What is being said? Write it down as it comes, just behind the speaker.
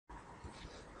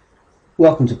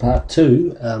Welcome to part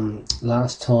 2.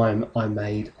 Last time I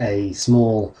made a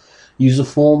small user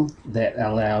form that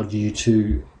allowed you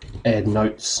to add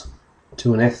notes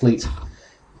to an athlete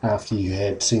after you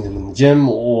had seen them in the gym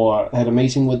or had a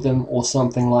meeting with them or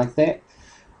something like that.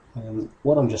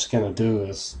 What I'm just going to do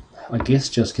is, I guess,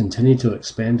 just continue to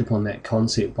expand upon that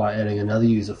concept by adding another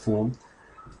user form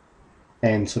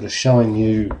and sort of showing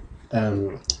you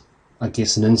I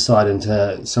guess an insight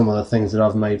into some of the things that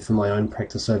I've made for my own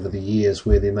practice over the years,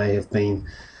 where there may have been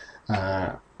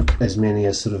as many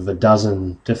as sort of a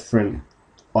dozen different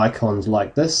icons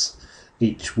like this,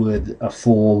 each with a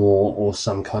form or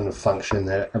some kind of function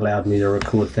that allowed me to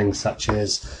record things such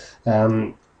as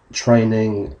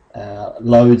training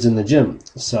loads in the gym.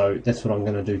 So that's what I'm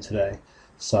going to do today.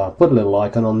 So I put a little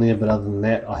icon on there, but other than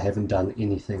that I haven't done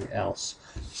anything else.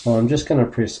 So I'm just going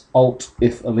to press Alt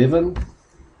F11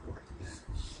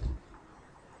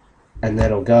 and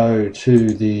that'll go to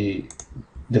the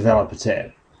developer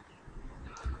tab.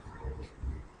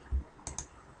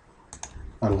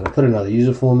 I'm going to put another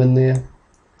user form in there.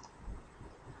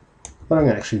 What I'm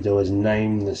going to actually do is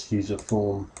name this user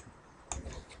form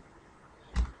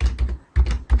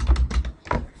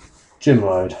gym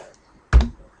load.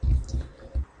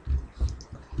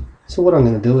 So what I'm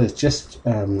going to do is just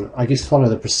I guess follow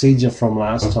the procedure from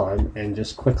last time and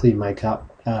just quickly make up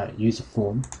user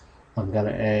form. I'm going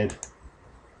to add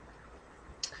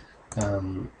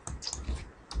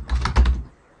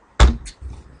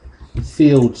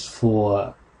fields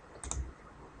for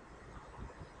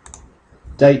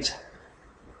date,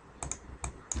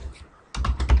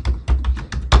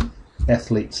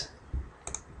 athlete,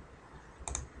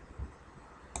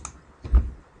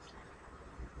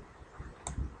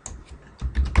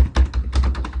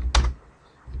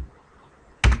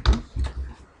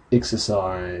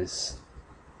 exercise,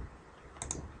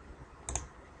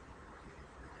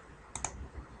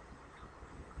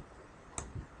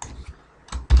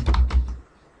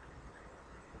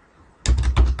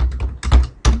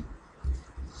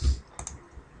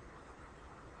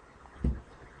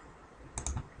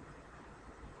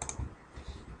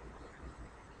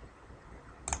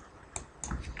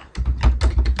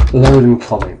 load and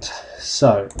comment.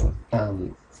 So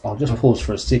I'll just pause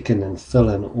for a second and fill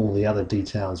in all the other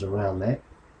details around that.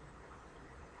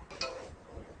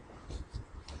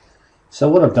 So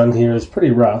what I've done here is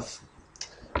pretty rough.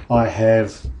 I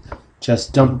have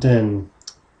just dumped in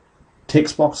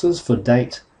text boxes for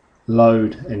date,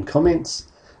 load and comments,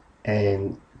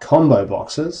 and combo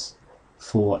boxes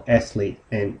for athlete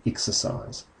and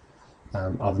exercise.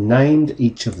 I've named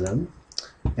each of them,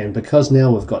 and because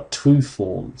now we've got two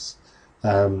forms,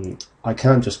 I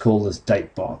can't just call this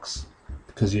date box,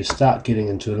 because you start getting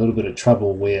into a little bit of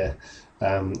trouble where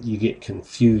you get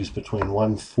confused between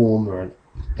one form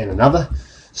and another.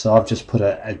 So I've just put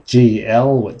a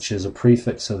GL, which is a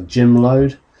prefix of gym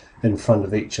load, in front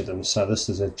of each of them. So this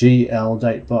is a GL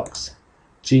date box,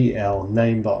 GL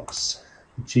name box,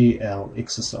 GL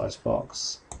exercise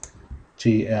box,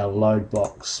 GL load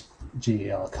box,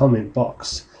 GL comment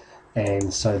box.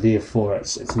 And so therefore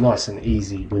it's nice and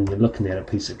easy when you're looking at a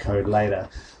piece of code later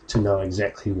to know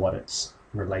exactly what it's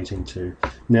relating to.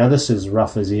 Now this is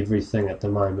rough as everything at the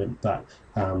moment, but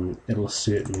it'll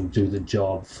certainly do the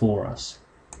job for us.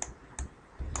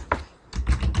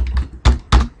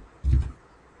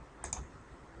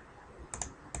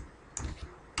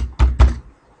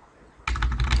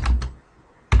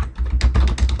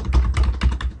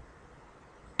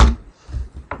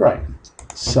 Right,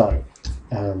 so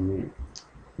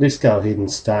let's go ahead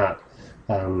and start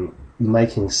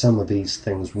making some of these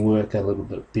things work a little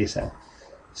bit better.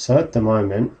 So at the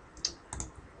moment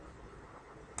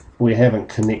we haven't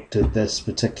connected this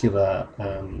particular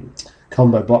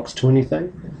combo box to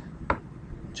anything.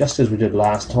 Just as we did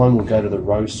last time, we'll go to the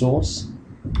row source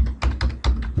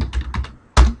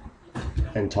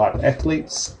and type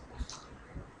athletes,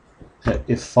 hit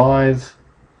F5,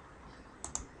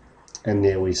 and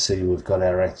there we see we've got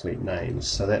our athlete names,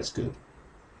 so that's good.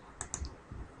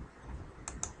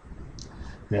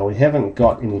 Now we haven't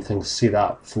got anything set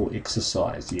up for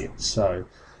exercise yet, so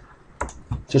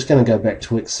just going to go back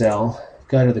to Excel,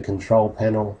 go to the control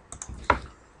panel,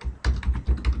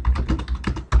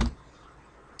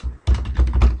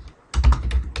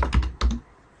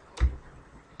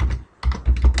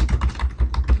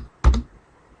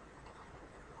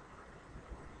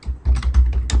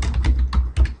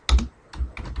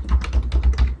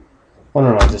 why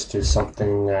don't I just do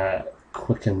something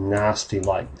quick and nasty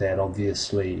like that.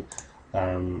 Obviously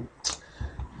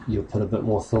you'll put a bit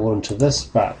more thought into this,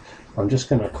 but I'm just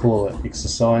going to call it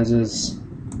exercises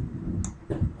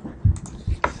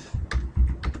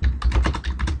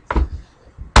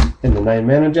in the name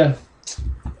manager,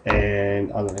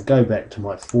 and I'm going to go back to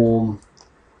my form,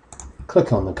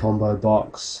 click on the combo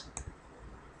box.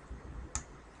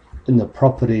 In the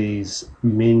properties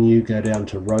menu, go down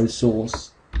to row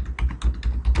source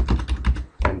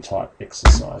and type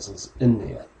exercises in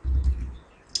there.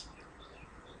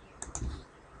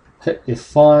 Hit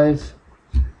F5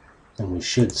 and we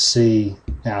should see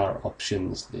our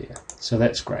options there. So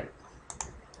that's great.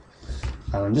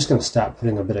 I'm just going to start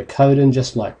putting a bit of code in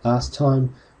just like last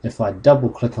time. If I double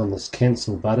click on this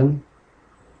cancel button,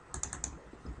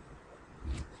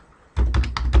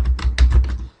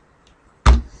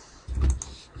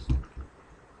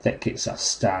 that gets us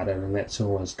started, and that's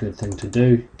always a good thing to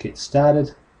do, get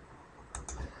started.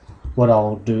 What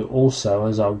I'll do also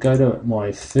is I'll go to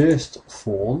my first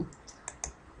form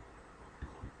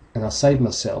and I'll save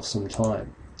myself some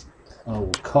time. I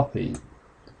will copy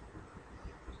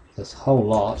this whole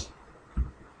lot.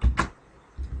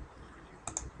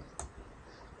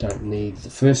 Don't need the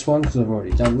first one because I've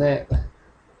already done that.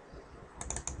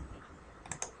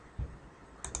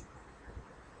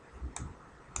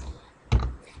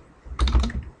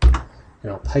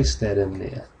 And I'll paste that in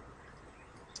there.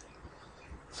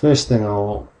 First thing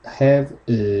I'll have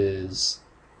is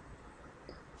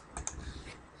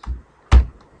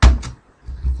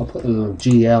I'll put a little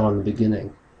GL in the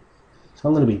beginning. So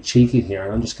I'm going to be cheeky here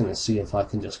and I'm just going to see if I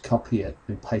can just copy it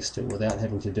and paste it without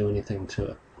having to do anything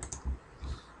to it.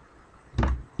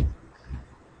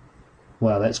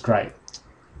 Wow, that's great.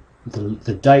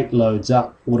 The date loads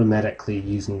up automatically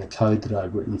using the code that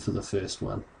I've written for the first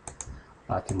one.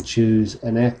 I can choose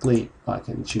an athlete, I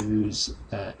can choose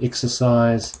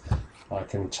exercise, I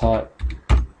can type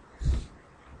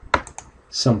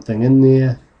something in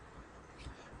there,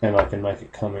 and I can make a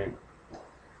comment.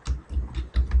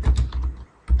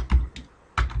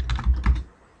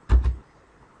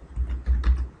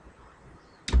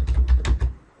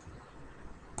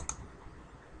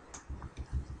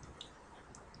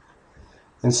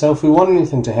 And so if we want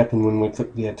anything to happen when we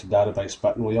click the Add to Database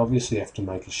button, we obviously have to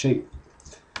make a sheet,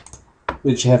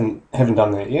 which haven't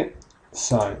done that yet.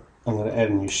 So I'm going to add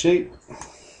a new sheet.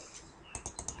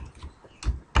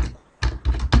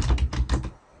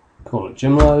 Call it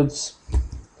gym loads.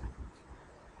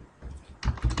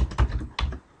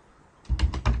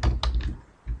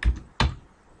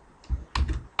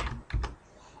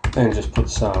 And just put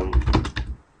some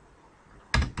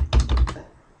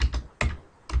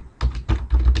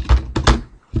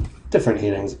different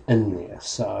headings in there.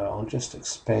 So I'll just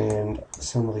expand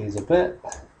some of these a bit.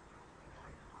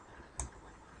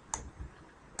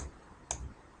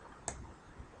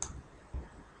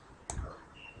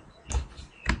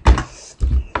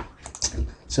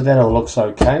 So that all looks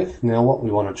okay. Now what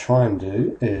we want to try and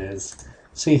do is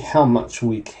see how much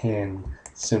we can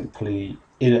simply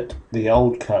edit the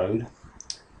old code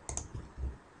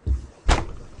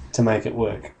to make it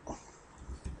work.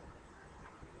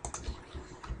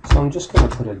 So I'm just going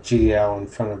to put a GL in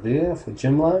front of there for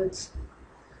gym loads.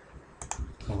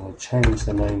 And I'll change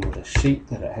the name of the sheet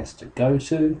that it has to go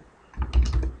to.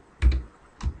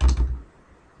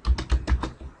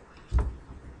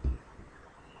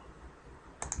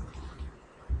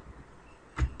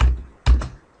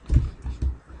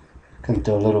 Can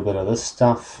do a little bit of this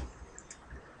stuff.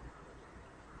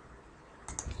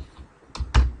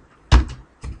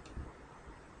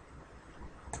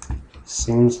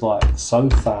 Seems like so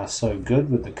far so good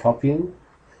with the copying.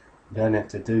 You don't have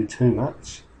to do too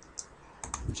much.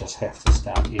 You just have to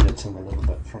start editing a little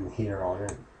bit from here on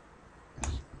in.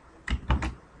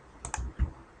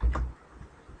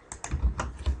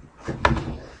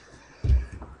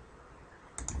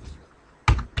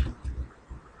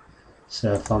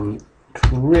 So if I'm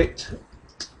correct,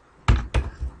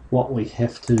 what we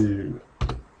have to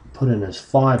put in is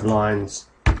 5 lines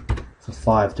for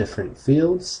 5 different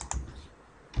fields.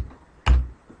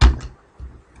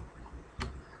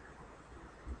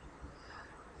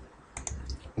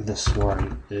 This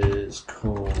one is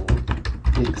called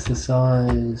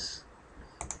exercise.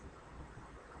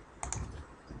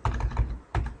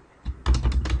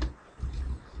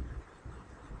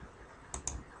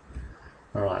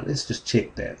 Alright, let's just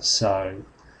check that. So,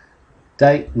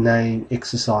 date, name,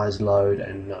 exercise, load,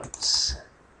 and notes.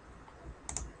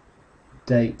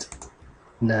 Date,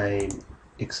 name,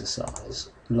 exercise,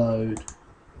 load.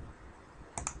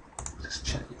 Just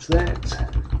change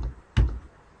that.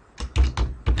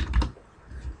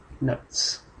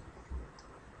 Notes.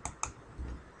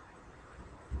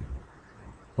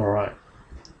 Alright.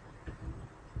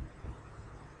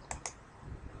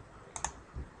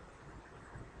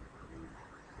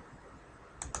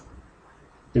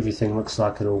 everything looks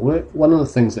like it'll work. One of the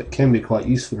things that can be quite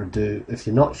useful to do if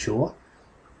you're not sure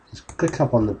is click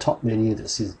up on the top menu that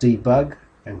says debug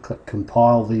and click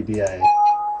compile VBA.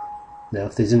 Now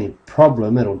if there's any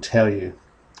problem it'll tell you.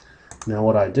 Now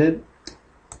what I did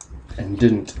and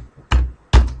didn't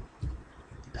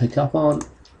pick up on,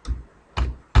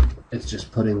 it's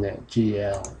just putting that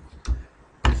GL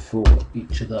for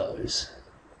each of those.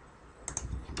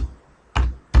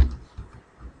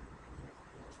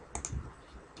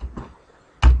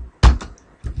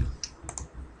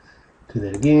 Do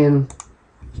that again,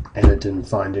 and it didn't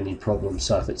find any problems.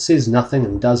 So if it says nothing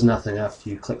and does nothing after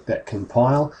you click that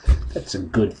compile, that's a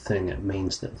good thing. It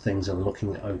means that things are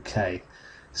looking okay.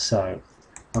 So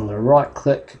I'm going to right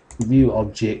click, view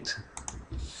object,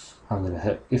 I'm going to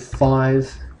hit F5,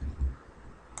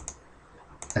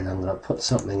 and I'm going to put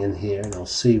something in here and I'll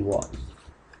see what.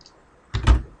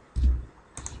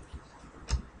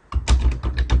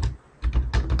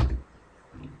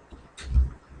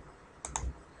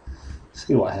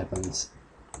 See what happens.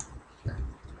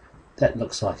 That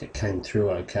looks like it came through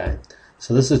okay.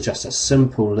 So this is just a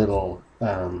simple little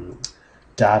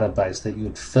database that you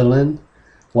would fill in.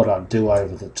 What I'd do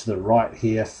over to the right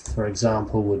here, for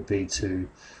example, would be to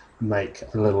make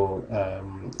a little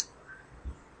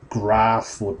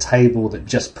graph or table that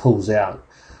just pulls out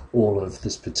all of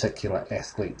this particular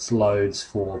athlete's loads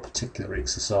for particular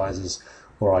exercises,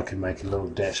 or I could make a little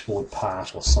dashboard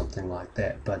part or something like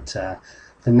that. But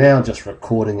for now, just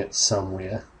recording it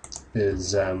somewhere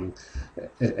is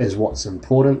what's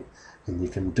important, and you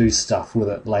can do stuff with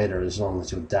it later as long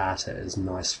as your data is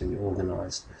nicely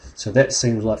organized. So that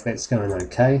seems like that's going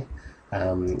okay.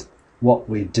 What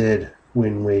we did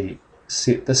when we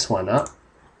set this one up,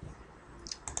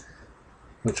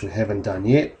 which we haven't done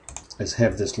yet, is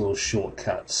have this little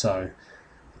shortcut. So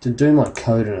to do my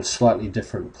code in a slightly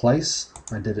different place,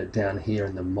 I did it down here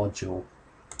in the module.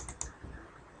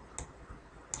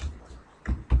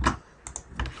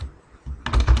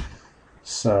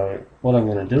 So what I'm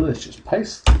going to do is just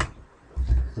paste.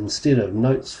 Instead of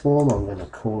notes form, I'm going to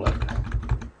call it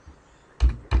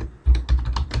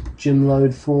gym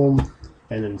load form,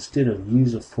 and instead of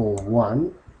user form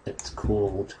 1, it's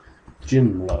called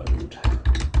gym load.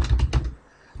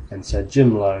 And so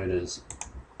gym load is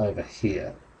over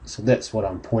here. So that's what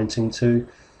I'm pointing to.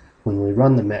 When we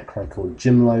run the macro called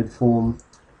gym load form,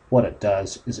 what it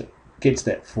does is it gets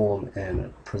that form and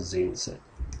it presents it.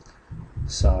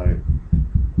 So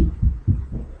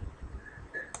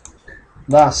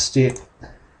last step,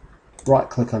 right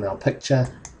click on our picture,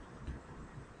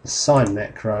 assign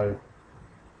macro.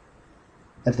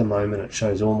 At the moment it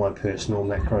shows all my personal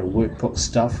macro workbook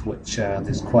stuff, which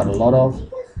there's quite a lot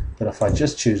of. But if I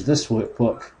just choose this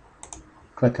workbook,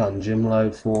 click on gym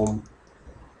load form,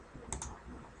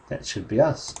 that should be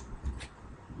us.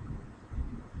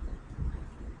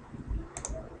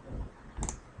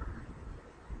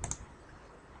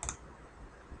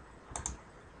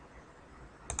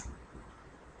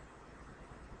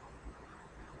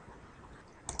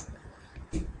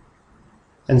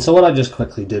 And so what I just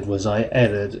quickly did was I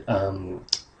added a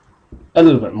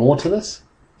little bit more to this.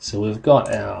 So we've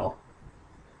got our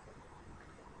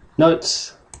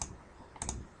notes,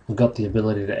 we've got the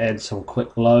ability to add some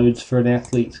quick loads for an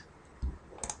athlete.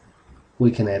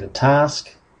 We can add a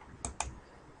task,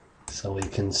 so we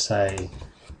can say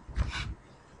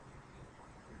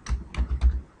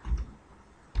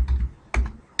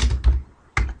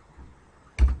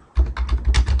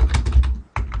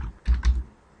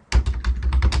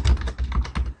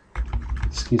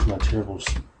excuse my terrible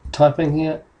typing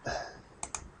here.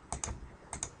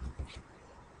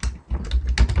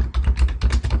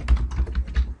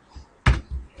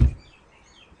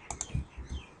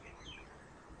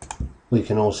 We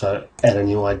can also add a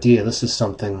new idea. This is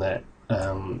something that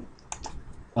I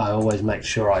always make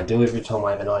sure I do every time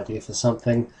I have an idea for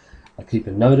something. I keep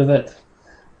a note of it.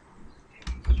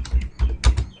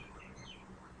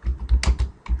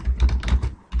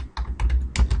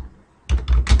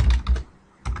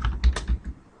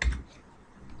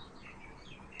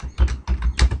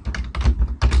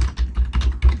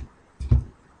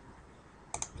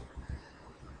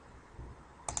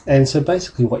 And so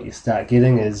basically what you start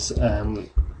getting is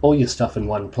all your stuff in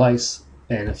one place,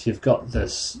 and if you've got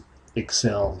this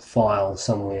Excel file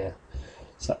somewhere,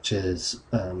 such as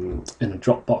in a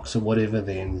Dropbox or whatever,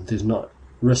 then there's not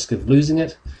risk of losing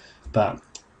it. But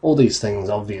all these things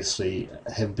obviously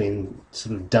have been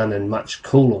sort of done in much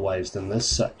cooler ways than this,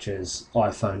 such as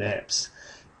iPhone apps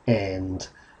and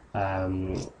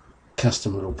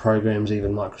custom little programs.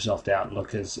 Even Microsoft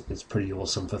Outlook is pretty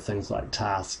awesome for things like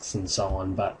tasks and so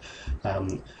on. But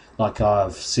like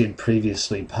I've said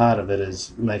previously, part of it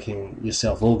is making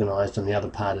yourself organized and the other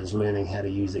part is learning how to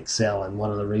use Excel. And one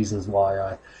of the reasons why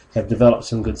I have developed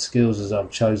some good skills is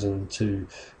I've chosen to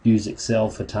use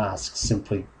Excel for tasks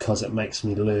simply because it makes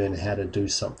me learn how to do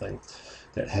something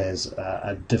that has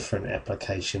a different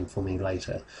application for me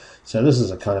later. So this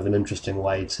is a kind of an interesting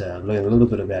way to learn a little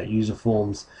bit about user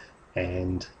forms,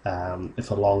 and if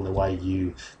along the way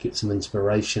you get some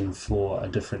inspiration for a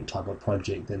different type of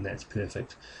project, then that's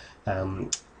perfect.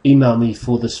 Email me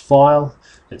for this file.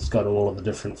 It's got all of the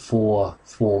different 4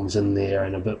 forms in there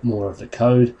and a bit more of the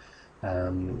code,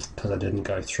 because I didn't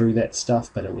go through that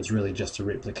stuff, but it was really just a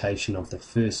replication of the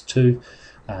first 2.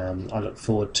 I look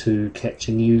forward to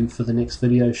catching you for the next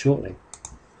video shortly.